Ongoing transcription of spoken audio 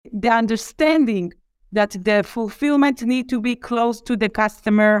the understanding that the fulfillment need to be close to the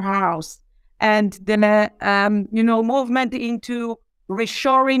customer house, and the movement into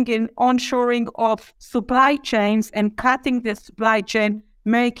reshoring and onshoring of supply chains and cutting the supply chain,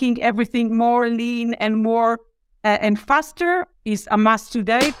 making everything more lean and more and faster is a must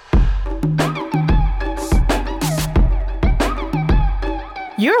today.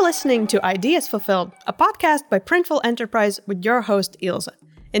 You're listening to Ideas Fulfilled, a podcast by Printful Enterprise with your host, Ilse.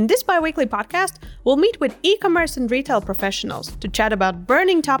 In this bi-weekly podcast, we'll meet with e-commerce and retail professionals to chat about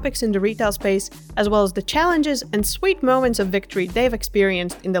burning topics in the retail space, as well as the challenges and sweet moments of victory they've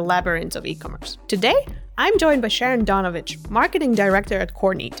experienced in the labyrinth of e-commerce. Today, I'm joined by Sharon Donovich, Marketing Director at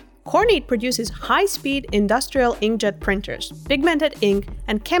Kornit. Kornit produces high-speed industrial inkjet printers, pigmented ink,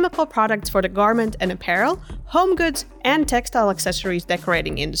 and chemical products for the garment and apparel, home goods, and textile accessories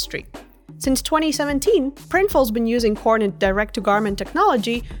decorating industry. Since 2017, Printful's been using Kornit direct-to-garment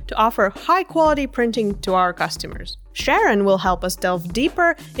technology to offer high-quality printing to our customers. Sharon will help us delve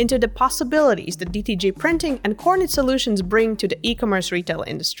deeper into the possibilities that DTG printing and Kornit solutions bring to the e-commerce retail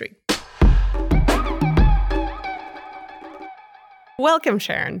industry. Welcome,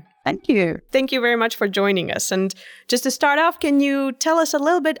 Sharon. Thank you. Thank you very much for joining us. And just to start off, can you tell us a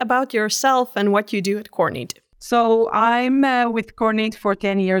little bit about yourself and what you do at Kornit? So I'm with Kornit for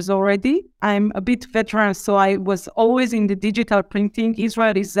 10 years already. I'm a bit veteran, so I was always in the digital printing.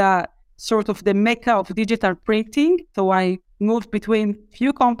 Israel is sort of the mecca of digital printing. So I moved between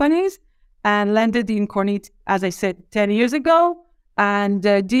few companies and landed in Kornit, as I said, 10 years ago, and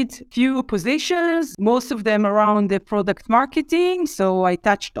did few positions, most of them around the product marketing. So I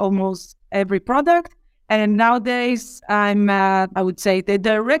touched almost every product. And nowadays, I'm, I would say, the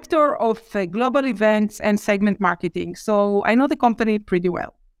director of global events and segment marketing. So I know the company pretty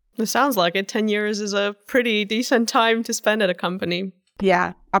well. It sounds like it. 10 years is a pretty decent time to spend at a company.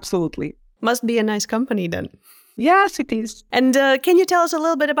 Yeah, absolutely. Must be a nice company then. Yes, it is. And can you tell us a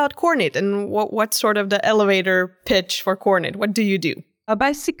little bit about Kornit and what's sort of the elevator pitch for Kornit? What do you do?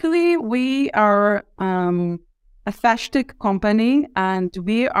 Basically, we are a fast tech company, and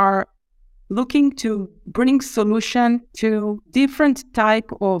we are looking to bring solution to different type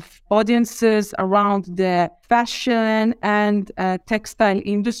of audiences around the fashion and textile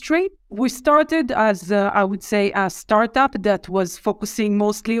industry. We started as, I would say, a startup that was focusing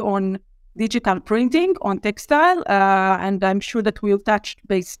mostly on digital printing, on textile, and I'm sure that we'll touch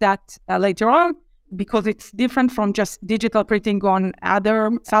base that later on, because it's different from just digital printing on other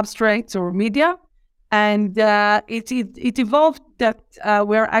substrates or media. And it evolved that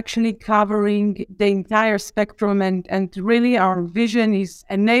we're actually covering the entire spectrum, and really our vision is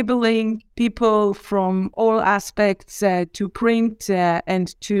enabling people from all aspects to print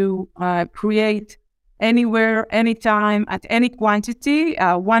and to create anywhere, anytime, at any quantity,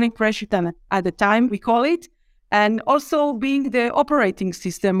 one impression at a time, we call it, and also being the operating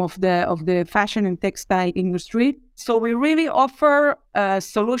system of the fashion and textile industry. So we really offer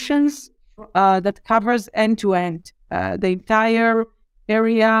solutions that covers end-to-end, the entire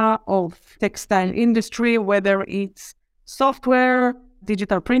area of textile industry, whether it's software,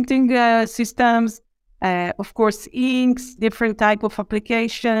 digital printing systems, of course, inks, different type of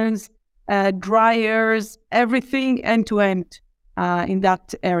applications, dryers, everything end-to-end in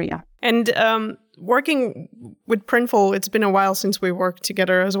that area. And working with Printful, it's been a while since we worked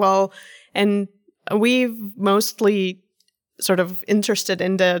together as well. And we've mostly sort of interested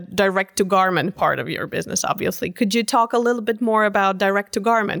in the direct-to-garment part of your business, obviously. Could you talk a little bit more about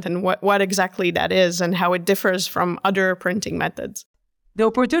direct-to-garment and what exactly that is and how it differs from other printing methods? The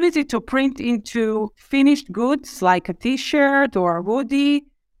opportunity to print into finished goods like a t-shirt or a hoodie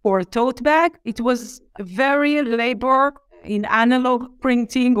or a tote bag, it was very labor in analog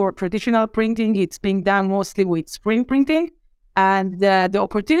printing or traditional printing. It's being done mostly with screen printing. And the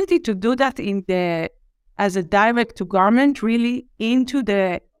opportunity to do that as a direct-to-garment, really into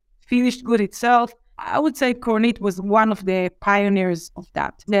the finished good itself, I would say Kornit was one of the pioneers of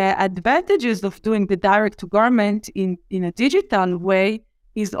that. The advantages of doing the direct-to-garment in a digital way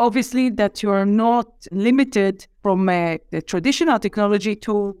is obviously that you are not limited from the traditional technology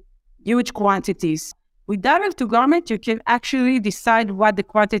to huge quantities. With direct-to-garment, you can actually decide what the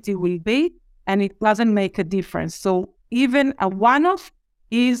quantity will be, and it doesn't make a difference. So even a one-off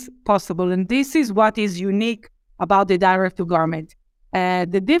is possible. And this is what is unique about the direct-to-garment.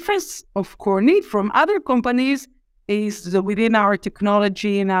 The difference of Kornit from other companies is within our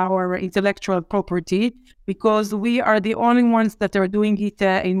technology and our intellectual property, because we are the only ones that are doing it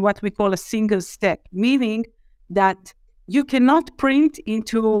in what we call a single step, meaning that you cannot print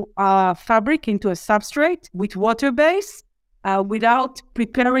into a fabric, into a substrate with water base, without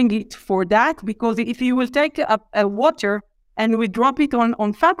preparing it for that. Because if you will take a water and we drop it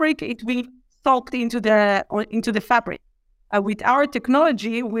on fabric, it will soak into the fabric. With our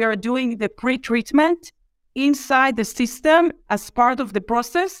technology, we are doing the pre-treatment inside the system as part of the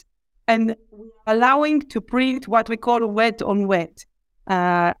process, and allowing to print what we call wet on wet.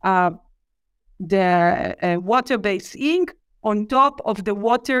 The water-based ink on top of the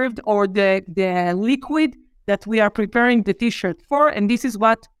water or the liquid that we are preparing the t-shirt for. And this is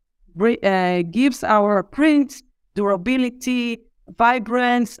what gives our prints durability,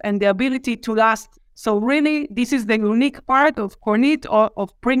 vibrance, and the ability to last. So really, this is the unique part of Kornit,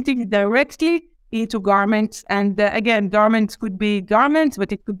 of printing directly into garments. And again, garments could be garments,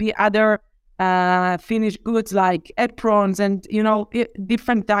 but it could be other finished goods like aprons and,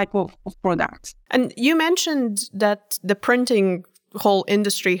 different type of products. And you mentioned that the printing whole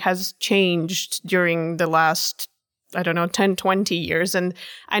industry has changed during the last, 10, 20 years. And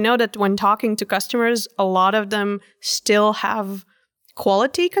I know that when talking to customers, a lot of them still have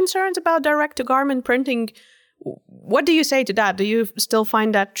quality concerns about direct-to-garment printing. What do you say to that? Do you still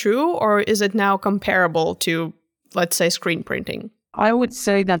find that true, or is it now comparable to, let's say, screen printing? I would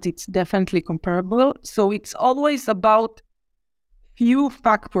say that it's definitely comparable. So it's always about few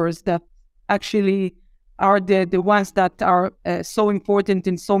factors that actually are the ones that are so important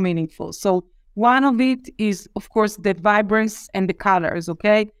and so meaningful. So one of it is, of course, the vibrance and the colors,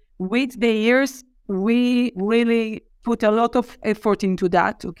 okay? With the years, we really put a lot of effort into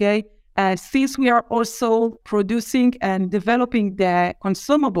that, okay? Since we are also producing and developing the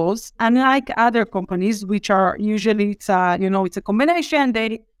consumables, unlike other companies, which are usually, it's a combination.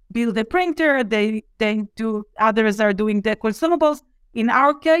 They build a printer, they do, others are doing the consumables. In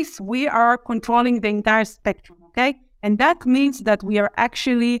our case, we are controlling the entire spectrum, okay? And that means that we are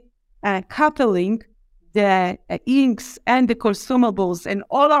actually coupling the inks and the consumables and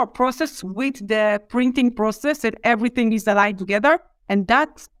all our process with the printing process, and everything is aligned together. And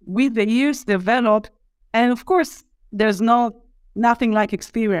that, with the years, developed. And of course, there's nothing like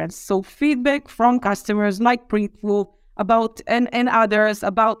experience. So feedback from customers like Printful about and others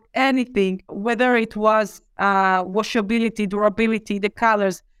about anything, whether it was washability, durability, the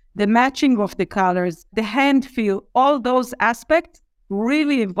colors, the matching of the colors, the hand feel, all those aspects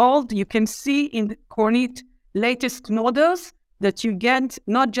really evolved. You can see in the Kornit latest models that you get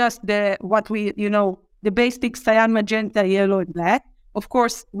not just the basic cyan, magenta, yellow, and black. Of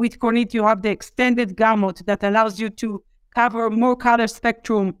course, with Kornit, you have the extended gamut that allows you to cover more color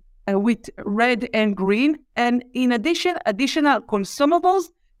spectrum with red and green. And in addition, additional consumables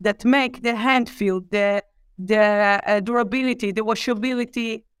that make the hand feel, the durability, the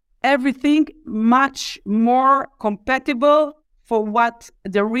washability, everything much more compatible for what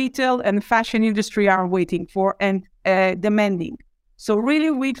the retail and fashion industry are waiting for and demanding. So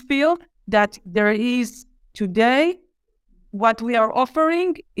really, we feel that there is today, what we are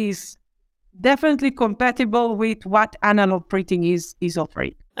offering is definitely compatible with what analog printing is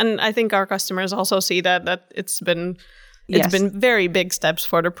offering. And I think our customers also see that it's been very big steps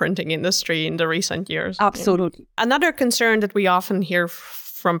for the printing industry in the recent years. Absolutely. Yeah. Another concern that we often hear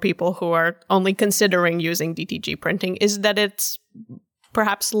from people who are only considering using DTG printing is that it's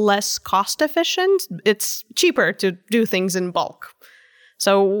perhaps less cost efficient. It's cheaper to do things in bulk.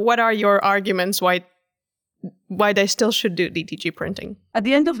 So what are your arguments why they still should do DTG printing? At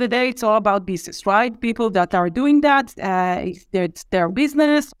the end of the day, it's all about business, right? People that are doing that, it's their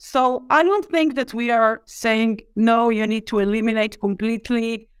business. So I don't think that we are saying, no, you need to eliminate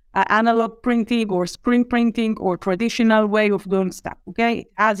completely analog printing or screen printing or traditional way of doing stuff, okay? It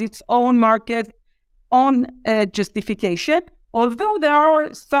has its own market, own justification, although there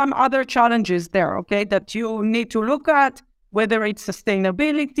are some other challenges there, okay, that you need to look at, whether it's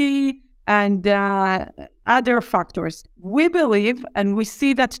sustainability and other factors. We believe, and we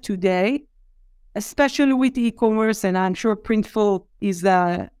see that today, especially with e-commerce, and I'm sure Printful is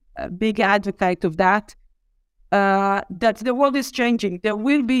a big advocate of that, that the world is changing. There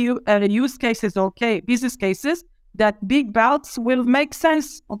will be use cases, okay, business cases, that big bulks will make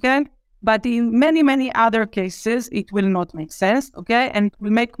sense, okay? But in many, many other cases, it will not make sense, okay? And it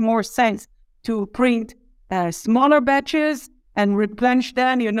will make more sense to print smaller batches and replenish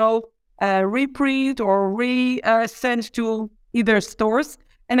them, reprint or send to either stores.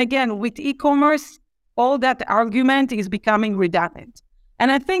 And again, with e-commerce, all that argument is becoming redundant.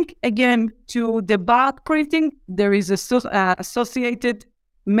 And I think, again, to the bulk printing, there is associated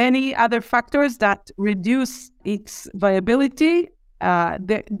many other factors that reduce its viability.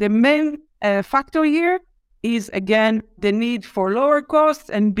 The main factor here is, again, the need for lower costs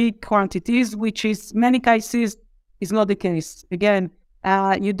and big quantities, which is many cases is not the case. Again,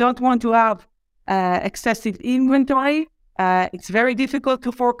 you don't want to have excessive inventory. It's very difficult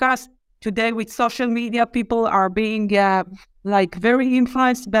to forecast. Today with social media, people are being very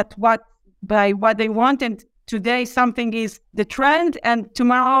influenced by what they want. And today something is the trend and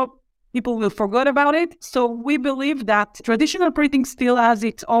tomorrow people will forget about it. So we believe that traditional printing still has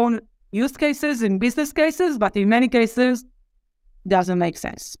its own use cases and business cases, but in many cases doesn't make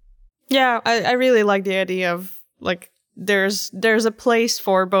sense. Yeah, I really like the idea of there's a place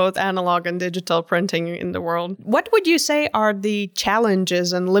for both analog and digital printing in the world. What would you say are the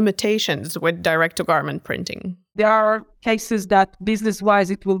challenges and limitations with direct-to-garment printing? There are cases that business-wise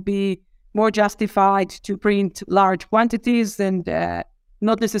it will be more justified to print large quantities and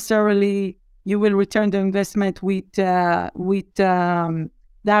not necessarily you will return the investment with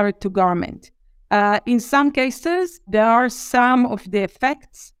direct-to-garment. In some cases, there are some of the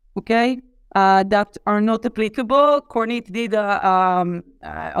effects, that are not applicable. Kornit did a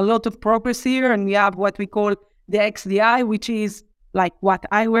lot of progress here, and we have what we call the XDI, which is like what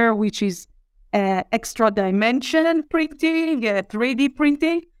I wear, which is extra dimension printing, 3D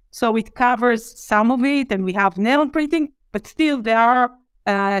printing. So it covers some of it, and we have neon printing, but still there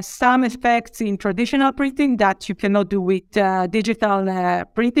are some effects in traditional printing that you cannot do with digital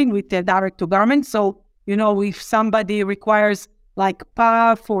printing, with direct-to-garment. So, if somebody requires like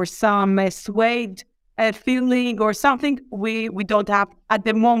puff or some suede filling or something, we don't have at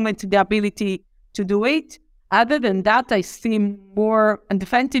the moment the ability to do it. Other than that, I see more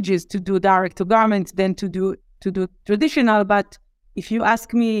advantages to do direct-to-garment than to do traditional. But if you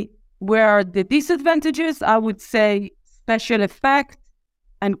ask me where are the disadvantages, I would say special effects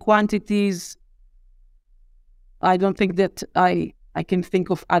and quantities. I don't think that I can think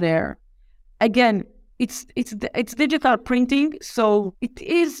of other. Again, it's digital printing, so it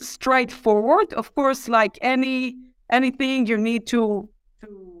is straightforward. Of course, like anything, you need to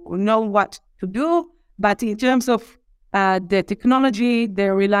know what to do. But in terms of the technology,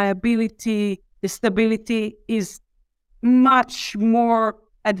 the reliability, the stability is much more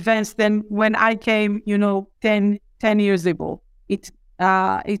advanced than when I came, 10 years ago. It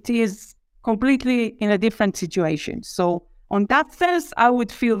is completely in a different situation. So on that sense, I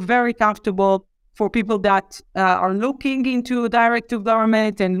would feel very comfortable for people that are looking into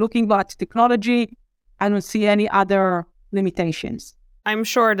direct-to-garment and looking at technology. I don't see any other limitations. I'm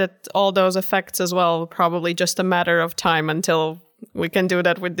sure that all those effects as well, probably just a matter of time until we can do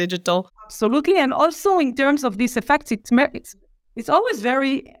that with digital. Absolutely. And also in terms of these effects, it's always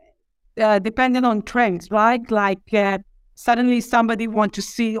very dependent on trends, right? Like suddenly somebody wants to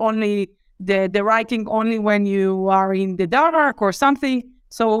see only the writing only when you are in the dark or something.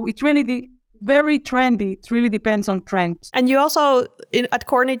 So it's really very trendy. It really depends on trends. And you also, at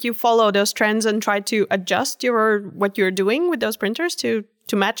Kornit, you follow those trends and try to adjust what you're doing with those printers to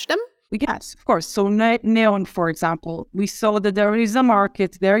match them? Yes, of course. So neon, for example, we saw that there is a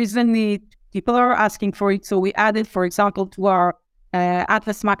market, there is a need, people are asking for it. So we added, for example, to our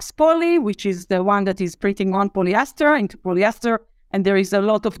Atlas Max Poly, which is the one that is printing on polyester into polyester. And there is a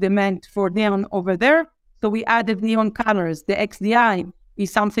lot of demand for neon over there. So we added neon colors. The XDI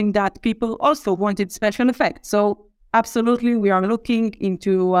is something that people also wanted special effects. So absolutely, we are looking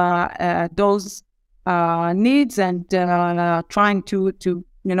into those needs and trying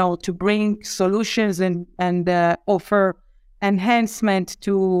to bring solutions and offer enhancement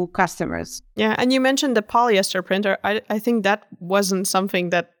to customers. Yeah, and you mentioned the polyester printer. I think that wasn't something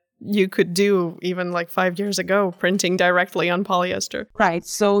that you could do even like 5 years ago, printing directly on polyester. Right.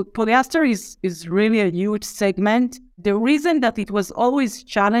 So polyester is really a huge segment. The reason that it was always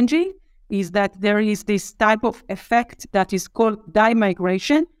challenging is that there is this type of effect that is called dye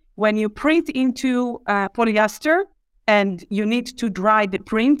migration. When you print into polyester and you need to dry the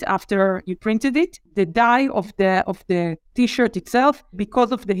print after you printed it, the dye of the t-shirt itself,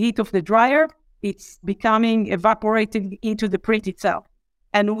 because of the heat of the dryer, it's becoming evaporated into the print itself.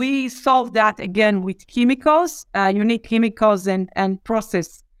 And we solve that again with chemicals, unique chemicals and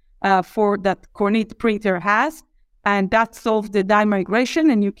process for that Kornit printer has. And that solves the dye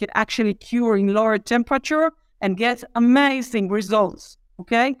migration, and you can actually cure in lower temperature and get amazing results,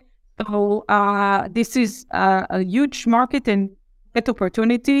 okay? So this is a huge market and great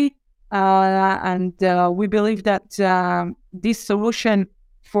opportunity. And we believe that this solution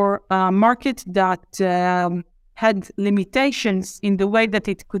for a market that had limitations in the way that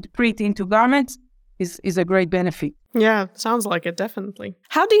it could print into garments is a great benefit. Yeah, sounds like it, definitely.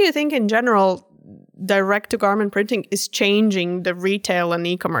 How do you think in general direct-to-garment printing is changing the retail and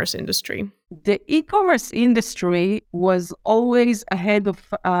e-commerce industry? The e-commerce industry was always ahead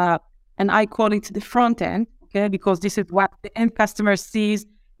of, and I call it the front end, okay? Because this is what the end customer sees.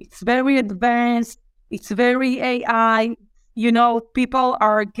 It's very advanced. It's very AI. People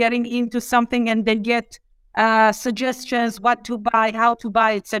are getting into something and they get suggestions, what to buy, how to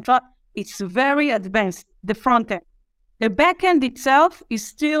buy, etc. It's very advanced, the front end. The back end itself is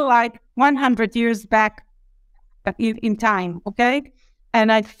still like 100 years back in time, okay?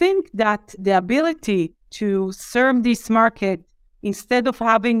 And I think that the ability to serve this market instead of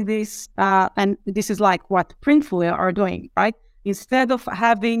having this, and this is like what Printful are doing, right? Instead of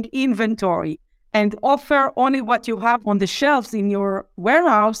having inventory and offer only what you have on the shelves in your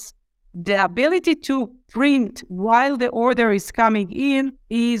warehouse, the ability to print while the order is coming in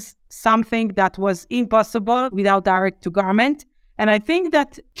is something that was impossible without direct to garment. And I think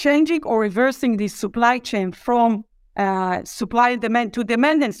that changing or reversing this supply chain from supply and demand to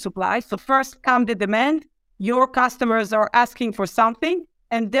demand and supply. So first come the demand, your customers are asking for something,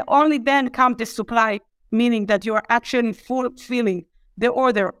 and only then come the supply, meaning that you are actually fulfilling the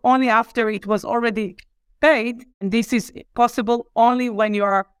order only after it was already paid. And this is possible only when you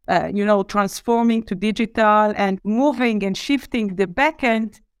are, transforming to digital and moving and shifting the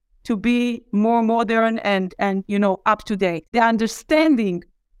backend to be more modern and up to date. The understanding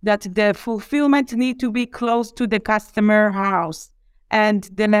that the fulfillment need to be close to the customer house, and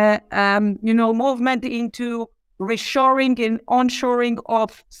the movement into reshoring and onshoring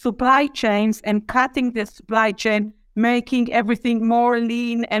of supply chains and cutting the supply chain, making everything more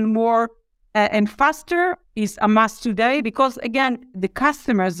lean and more and faster is a must today, because again, the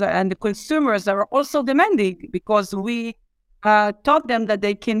customers and the consumers are also demanding, because we taught them that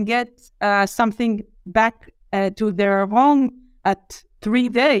they can get something back to their home at 3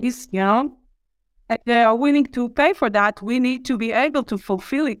 days, and they are willing to pay for that. We need to be able to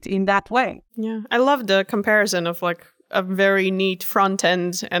fulfill it in that way. Yeah, I love the comparison of like a very neat front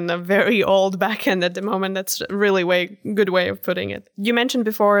end and a very old back end at the moment. That's a really good way of putting it. You mentioned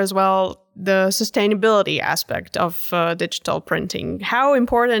before as well the sustainability aspect of digital printing. How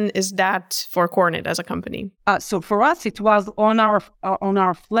important is that for Kornit as a company? So for us, it was on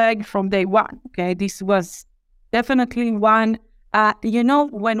our flag from day one. Okay, this was definitely one.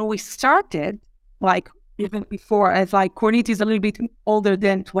 When we started, like even before, as like Kornit is a little bit older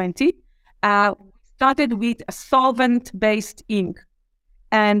than 20, started with a solvent-based ink.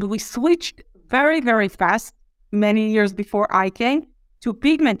 And we switched very, very fast, many years before I came, to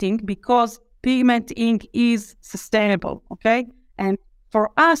pigment ink, because pigment ink is sustainable, okay? And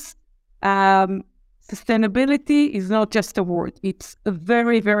for us, sustainability is not just a word. It's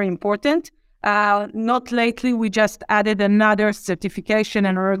very, very important. Not lately, we just added another certification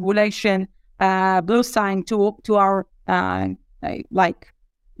and regulation, blue sign to our,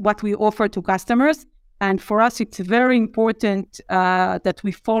 what we offer to customers. And for us, it's very important that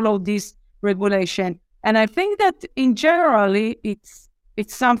we follow this regulation. And I think that in generally,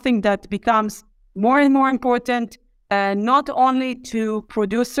 it's something that becomes more and more important, not only to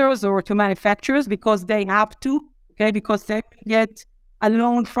producers or to manufacturers, because they have to, okay, because they get a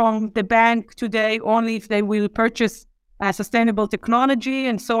loan from the bank today only if they will purchase sustainable technology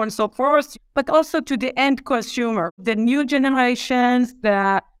and so on and so forth, but also to the end consumer. The new generations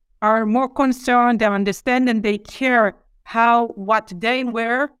that are more concerned, they understand and they care how what they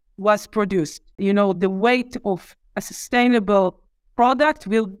wear was produced. The weight of a sustainable product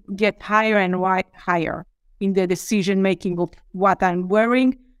will get higher and higher in the decision making of what I'm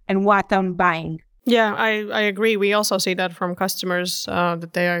wearing and what I'm buying. Yeah, I agree. We also see that from customers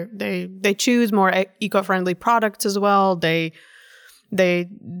that they choose more eco-friendly products as well. They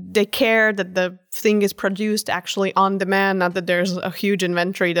care that the thing is produced actually on demand, not that there's a huge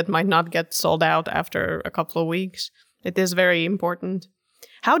inventory that might not get sold out after a couple of weeks. It is very important.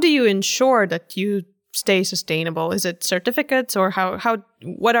 How do you ensure that you stay sustainable? Is it certificates, or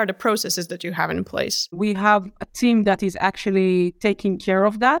what are the processes that you have in place? We have a team that is actually taking care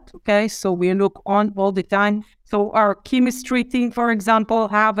of that. Okay, so we look on all the time. So our chemistry team, for example,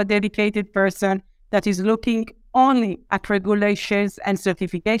 have a dedicated person that is looking only at regulations and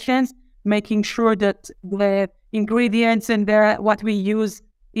certifications, making sure that the ingredients and what we use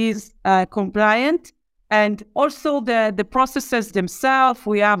is compliant. And also the processes themselves.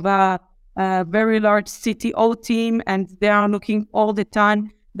 We have a very large CTO team, and they are looking all the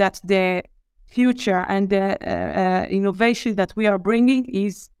time that the future and the innovation that we are bringing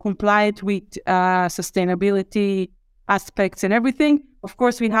is compliant with sustainability aspects and everything. Of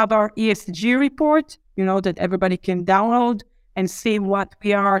course, we have our ESG report, that everybody can download and see what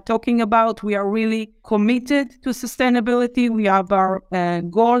we are talking about. We are really committed to sustainability. We have our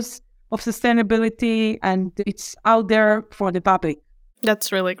goals of sustainability, and it's out there for the public.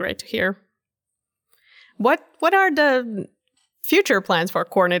 That's really great to hear. What are the future plans for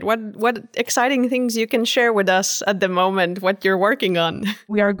Kornit? What exciting things you can share with us at the moment, what you're working on?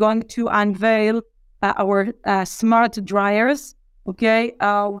 We are going to unveil our smart dryers. Okay.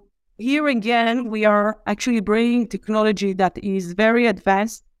 Here again, we are actually bringing technology that is very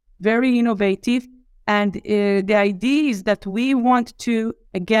advanced, very innovative. And the idea is that we want to,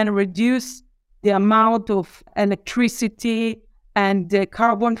 again, reduce the amount of electricity and the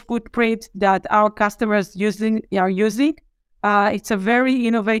carbon footprint that our customers are using. It's a very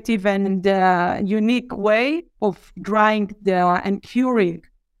innovative and unique way of drying and curing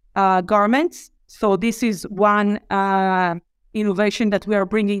garments. So this is one innovation that we are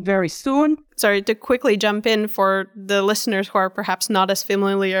bringing very soon. Sorry, to quickly jump in for the listeners who are perhaps not as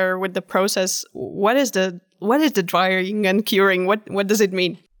familiar with the process, what is the drying and curing? What does it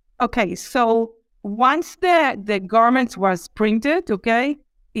mean? Okay, so once the garments was printed, okay,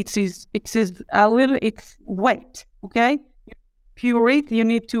 it's wet, okay? You cure it, you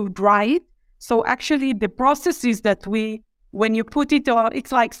need to dry it. So actually the process is that when you put it on,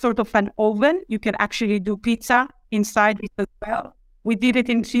 it's like sort of an oven. You can actually do pizza inside it as well. We did it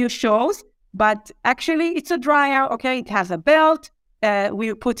in few shows, but actually it's a dryer, okay? It has a belt.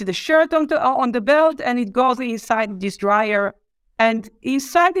 We put the shirt on the belt and it goes inside this dryer. And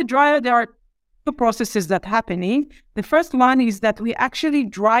inside the dryer, there are two processes that are happening. The first one is that we actually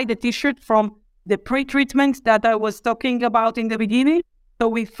dry the t-shirt from the pre-treatment that I was talking about in the beginning. So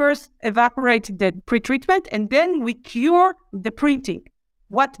we first evaporate the pre-treatment and then we cure the printing.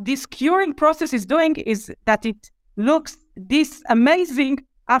 What this curing process is doing is that it looks this amazing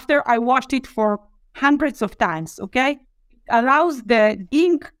after I washed it for hundreds of times, okay? It allows the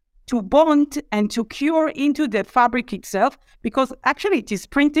ink to bond and to cure into the fabric itself, because actually it is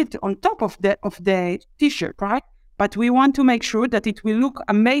printed on top of the t-shirt, right? But we want to make sure that it will look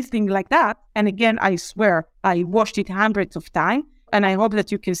amazing like that. And again, I swear, I washed it hundreds of times, and I hope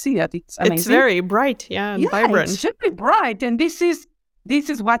that you can see that it's amazing. It's very bright, and vibrant. It's very bright, and this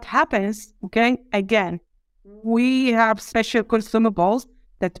is what happens. Okay, again, we have special consumables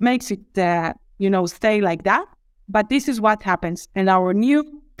that makes it, stay like that. But this is what happens, and our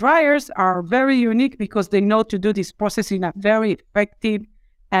new dryers are very unique because they know to do this process in a very effective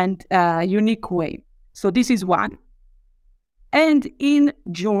and unique way. So this is one. And in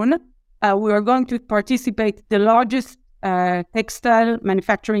June, we are going to participate the largest textile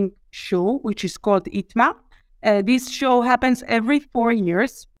manufacturing show, which is called ITMA. This show happens every 4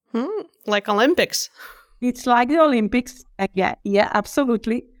 years. Like Olympics. It's like the Olympics, yeah,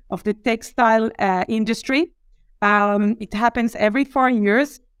 absolutely, of the textile industry. It happens every 4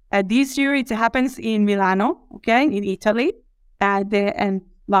 years. This year it happens in Milano, okay, in Italy. And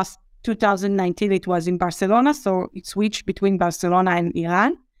last 2019 it was in Barcelona, so it switched between Barcelona and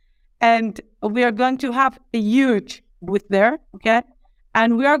Iran. And we are going to have a huge booth there, okay?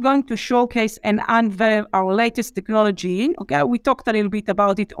 And we are going to showcase and unveil our latest technology, okay? We talked a little bit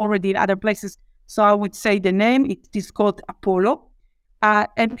about it already in other places, so I would say the name. It is called Apollo.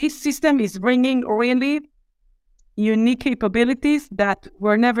 And this system is bringing really unique capabilities that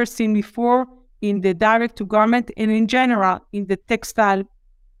were never seen before in the direct-to-garment and in general in the textile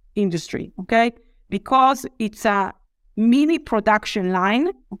industry, okay? Because it's a mini production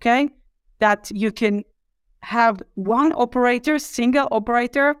line, okay, that you can have one operator, single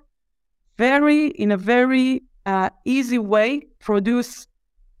operator, in a very easy way, produce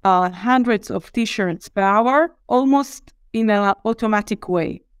hundreds of t-shirts per hour, almost in an automatic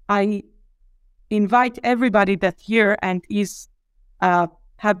way. I invite everybody that here and is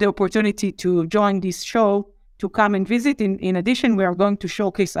have the opportunity to join this show to come and visit. In addition, we are going to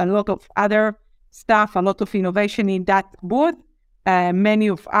showcase a lot of other stuff, a lot of innovation in that booth, many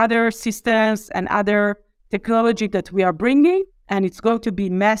of other systems and other technology that we are bringing, and it's going to be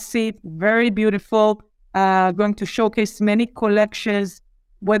massive, very beautiful, going to showcase many collections,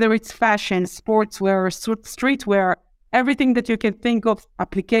 whether it's fashion, sportswear, streetwear, everything that you can think of,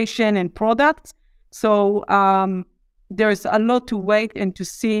 application and products. So there's a lot to wait and to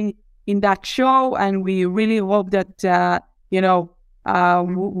see in that show, and we really hope that,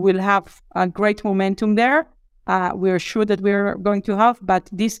 we'll have a great momentum there. We're sure that we're going to have, but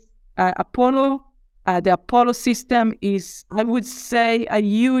this Apollo, the Apollo system is, I would say, a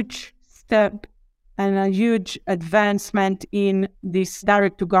huge step and a huge advancement in this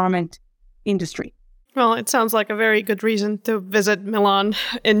direct-to-garment industry. Well, it sounds like a very good reason to visit Milan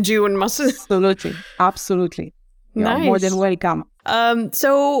in June. Absolutely. Nice. You're more than welcome.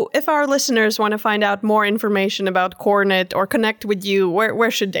 So if our listeners want to find out more information about Kornit or connect with you,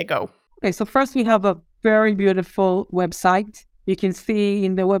 where should they go? Okay, so first we have a very beautiful website. You can see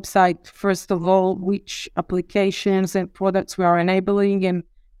in the website, first of all, which applications and products we are enabling and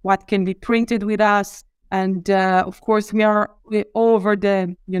what can be printed with us. And of course, we're all over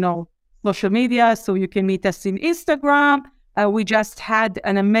the, social media. So you can meet us in Instagram. We just had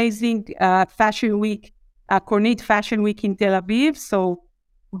an amazing fashion week, Kornit Fashion Week in Tel Aviv. So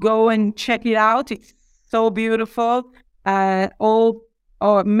go and check it out. It's so beautiful.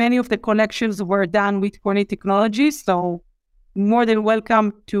 Many of the collections were done with Kornit technology. So more than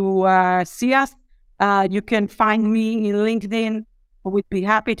welcome to see us. You can find me in LinkedIn. I would be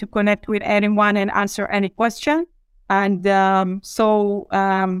happy to connect with anyone and answer any question. And other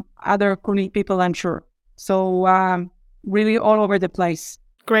Kornit people, I'm sure. So really all over the place.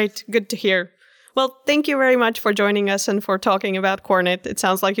 Great. Good to hear. Well, thank you very much for joining us and for talking about Kornit. It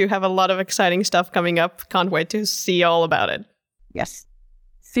sounds like you have a lot of exciting stuff coming up. Can't wait to see all about it. Yes.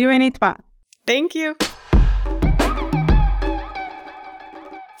 See you in Itva. Thank you.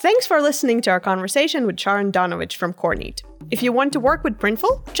 Thanks for listening to our conversation with Sharon Donovich from Kornit. If you want to work with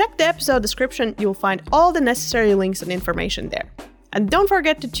Printful, check the episode description. You'll find all the necessary links and information there. And don't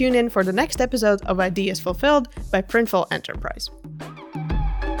forget to tune in for the next episode of Ideas Fulfilled by Printful Enterprise.